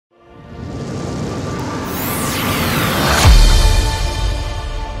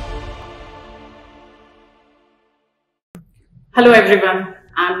Hello everyone,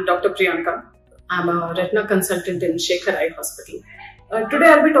 I'm Dr. Priyanka. I'm a retina consultant in Shekar Eye Hospital. Today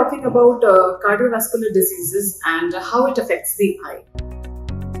I'll be talking about cardiovascular diseases and how it affects the eye.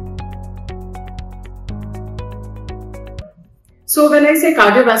 So when I say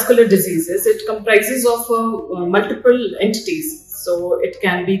cardiovascular diseases, it comprises of multiple entities. So it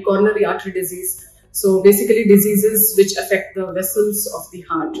can be coronary artery disease. So basically diseases which affect the vessels of the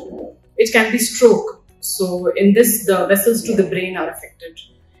heart. It can be stroke. So in this, the vessels to the brain are affected.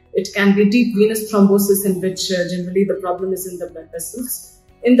 It can be deep venous thrombosis, in which generally the problem is in the blood vessels,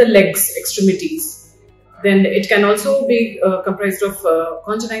 in the legs, extremities. Then it can also be comprised of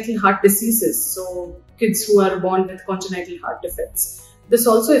congenital heart diseases. So kids who are born with congenital heart defects. This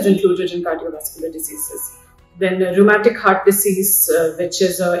also is included in cardiovascular diseases. Then rheumatic heart disease, which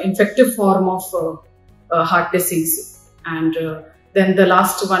is an infective form of heart disease. And then the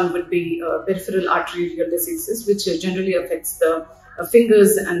last one would be peripheral arterial diseases, which generally affects the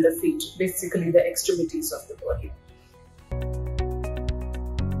fingers and the feet, basically the extremities of the body.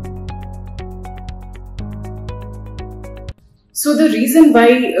 So the reason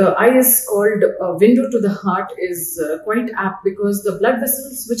why eye is called a window to the heart is quite apt, because the blood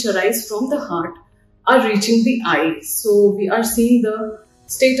vessels which arise from the heart are reaching the eye. So we are seeing the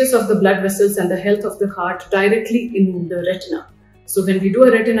status of the blood vessels and the health of the heart directly in the retina. So when we do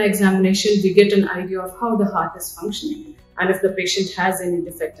a retina examination, we get an idea of how the heart is functioning and if the patient has any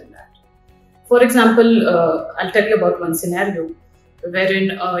defect in that. For example, I'll tell you about one scenario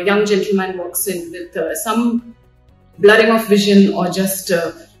wherein a young gentleman walks in with some blurring of vision or just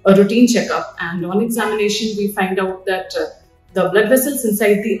a routine checkup, and on examination we find out that the blood vessels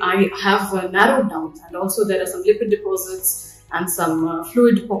inside the eye have narrowed down, and also there are some lipid deposits and some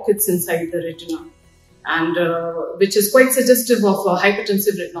fluid pockets inside the retina, and which is quite suggestive of a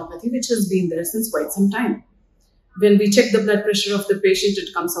hypertensive retinopathy, which has been there since quite some time. When we check the blood pressure of the patient,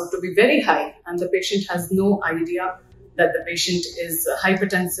 it comes out to be very high, and the patient has no idea that the patient is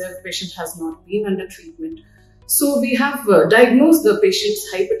hypertensive. Patient has not been under treatment. So we have diagnosed the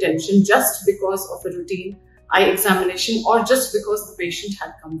patient's hypertension just because of a routine eye examination, or just because the patient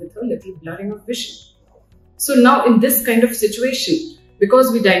had come with a little blurring of vision. So now in this kind of situation,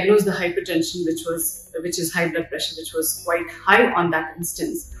 because we diagnosed the hypertension, which is high blood pressure, which was quite high on that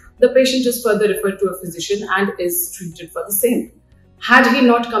instance, the patient is further referred to a physician and is treated for the same. Had he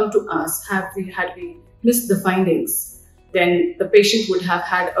not come to us, had we missed the findings, then the patient would have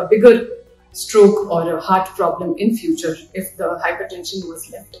had a bigger stroke or a heart problem in future if the hypertension was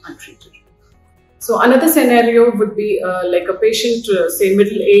left untreated. So another scenario would be like a patient, say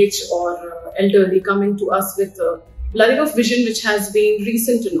middle age or elderly, coming to us with blurring of vision which has been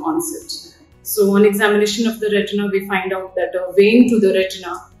recent in onset. So on examination of the retina, we find out that a vein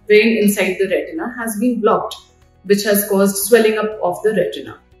inside the retina has been blocked, which has caused swelling up of the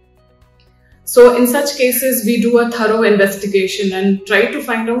retina. So in such cases, we do a thorough investigation and try to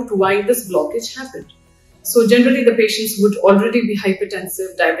find out why this blockage happened. So generally the patients would already be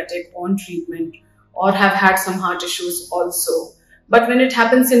hypertensive, diabetic, on treatment, or have had some heart issues also. But when it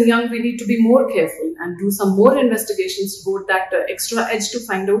happens in young, we need to be more careful and do some more investigations, go that extra edge to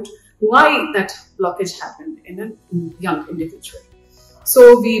find out why that blockage happened in a young individual.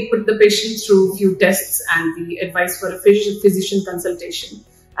 So we put the patient through few tests and we advise for a physician consultation.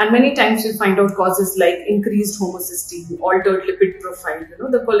 And many times we find out causes like increased homocysteine, altered lipid profile,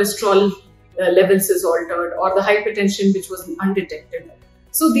 the cholesterol levels is altered, or the hypertension which was undetected.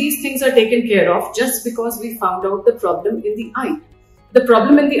 So these things are taken care of just because we found out the problem in the eye. The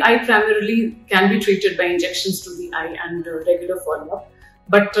problem in the eye primarily can be treated by injections to the eye and regular follow-up.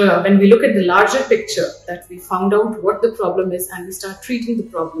 But when we look at the larger picture, that we found out what the problem is and we start treating the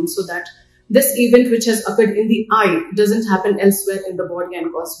problem so that this event which has occurred in the eye doesn't happen elsewhere in the body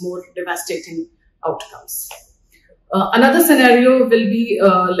and cause more devastating outcomes. Another scenario will be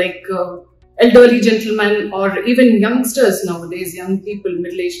like elderly gentlemen or even youngsters nowadays, young people,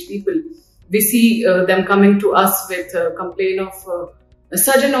 middle-aged people. We see them coming to us with a complaint of a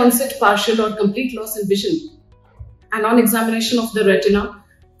sudden onset, partial or complete loss in vision. And on examination of the retina,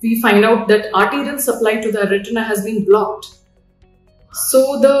 we find out that arterial supply to the retina has been blocked.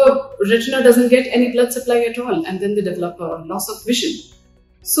 So the retina doesn't get any blood supply at all, and then they develop a loss of vision.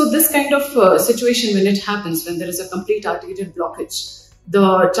 So this kind of situation, when it happens, when there is a complete arterial blockage,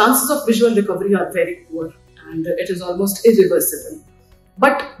 the chances of visual recovery are very poor and it is almost irreversible.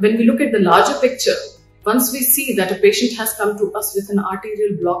 But when we look at the larger picture, once we see that a patient has come to us with an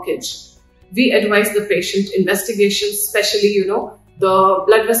arterial blockage, we advise the patient investigation, especially, the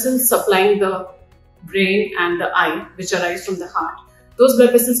blood vessels supplying the brain and the eye, which arise from the heart. Those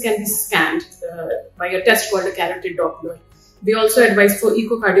blood vessels can be scanned by a test called a carotid Doppler. We also advise for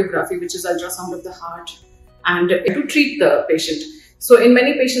echocardiography, which is ultrasound of the heart, and to treat the patient. So in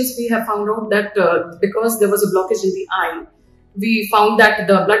many patients, we have found out that because there was a blockage in the eye, we found that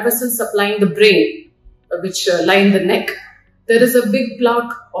the blood vessels supplying the brain, which lie in the neck, there is a big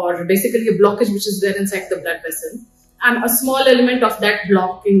block, or basically a blockage which is there inside the blood vessel, and a small element of that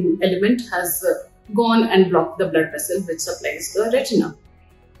blocking element has gone and blocked the blood vessel which supplies the retina.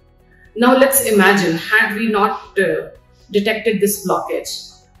 Now let's imagine, had we not detected this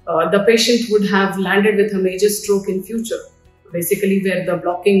blockage, the patient would have landed with a major stroke in future, basically where the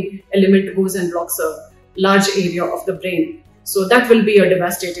blocking element goes and blocks a large area of the brain. So that will be a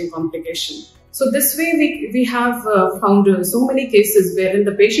devastating complication. So this way we have found so many cases wherein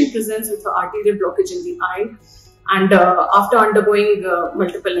the patient presents with an arterial blockage in the eye, and after undergoing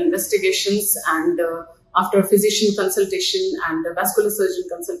multiple investigations and after physician consultation and vascular surgeon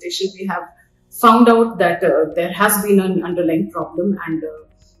consultation, we have found out that there has been an underlying problem, and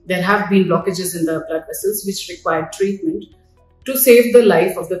there have been blockages in the blood vessels which require treatment to save the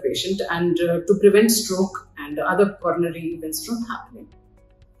life of the patient and to prevent stroke and other coronary events from happening.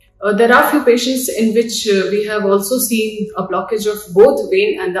 There are few patients in which we have also seen a blockage of both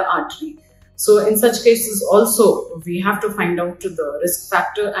vein and the artery. So in such cases also, we have to find out the risk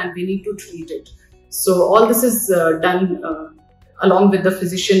factor and we need to treat it. So all this is done along with the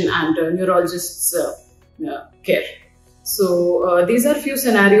physician and neurologist's care. So these are few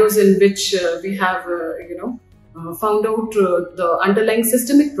scenarios in which we have, found out the underlying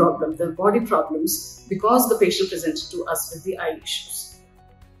systemic problem, the body problems, because the patient presented to us with the eye issues.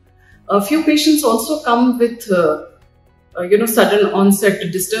 A few patients also come with sudden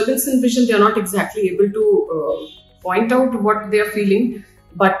onset disturbance in vision. They are not exactly able to point out what they are feeling,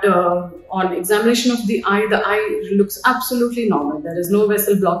 but on examination of the eye looks absolutely normal. There is no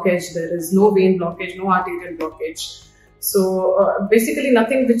vessel blockage, there is no vein blockage, no arterial blockage. So basically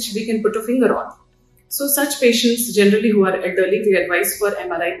nothing which we can put a finger on. So such patients generally who are elderly, we advise for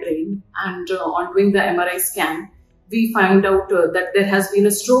MRI brain, and on doing the MRI scan, we found out that there has been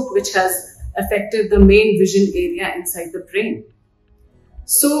a stroke which has affected the main vision area inside the brain.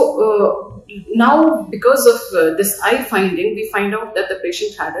 So now, because of this eye finding, we find out that the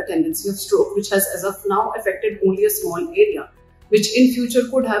patient had a tendency of stroke, which has as of now affected only a small area, which in future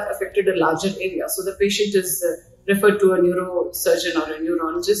could have affected a larger area. So the patient is referred to a neurosurgeon or a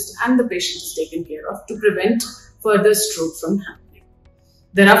neurologist, and the patient is taken care of to prevent further stroke from happening.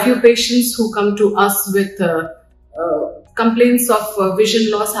 There are few patients who come to us with complaints of vision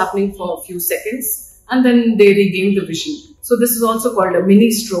loss happening for a few seconds, and then they regain the vision. So this is also called a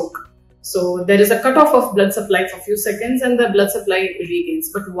mini stroke. So there is a cutoff of blood supply for a few seconds and the blood supply regains.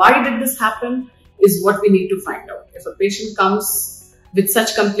 But why did this happen is what we need to find out. If a patient comes with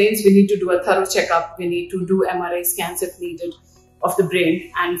such complaints, we need to do a thorough checkup. We need to do MRI scans if needed of the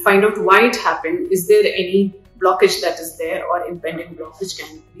brain and find out why it happened. Is there any blockage that is there, or impending blockage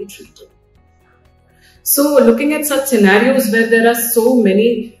can be treated? So looking at such scenarios where there are so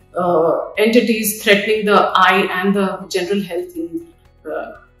many entities threatening the eye and the general health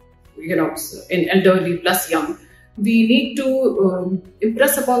in elderly plus young, we need to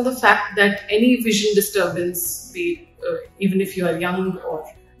impress upon the fact that any vision disturbance, be even if you are young or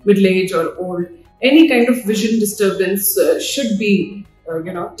middle-aged or old, any kind of vision disturbance should be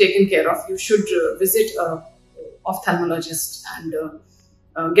taken care of. You should visit an ophthalmologist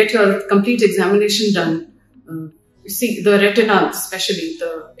and get your complete examination done. You see, the retina especially,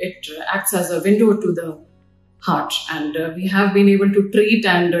 it acts as a window to the heart, and we have been able to treat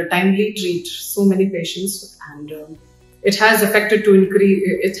and timely treat so many patients, and it has affected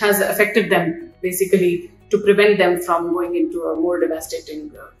them basically to prevent them from going into a more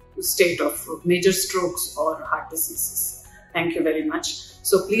devastating state of major strokes or heart diseases. Thank you very much.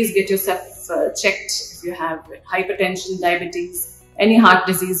 So please get yourself checked if you have hypertension, diabetes, any heart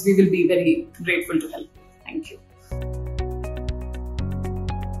disease. We will be very grateful to help. Thank you.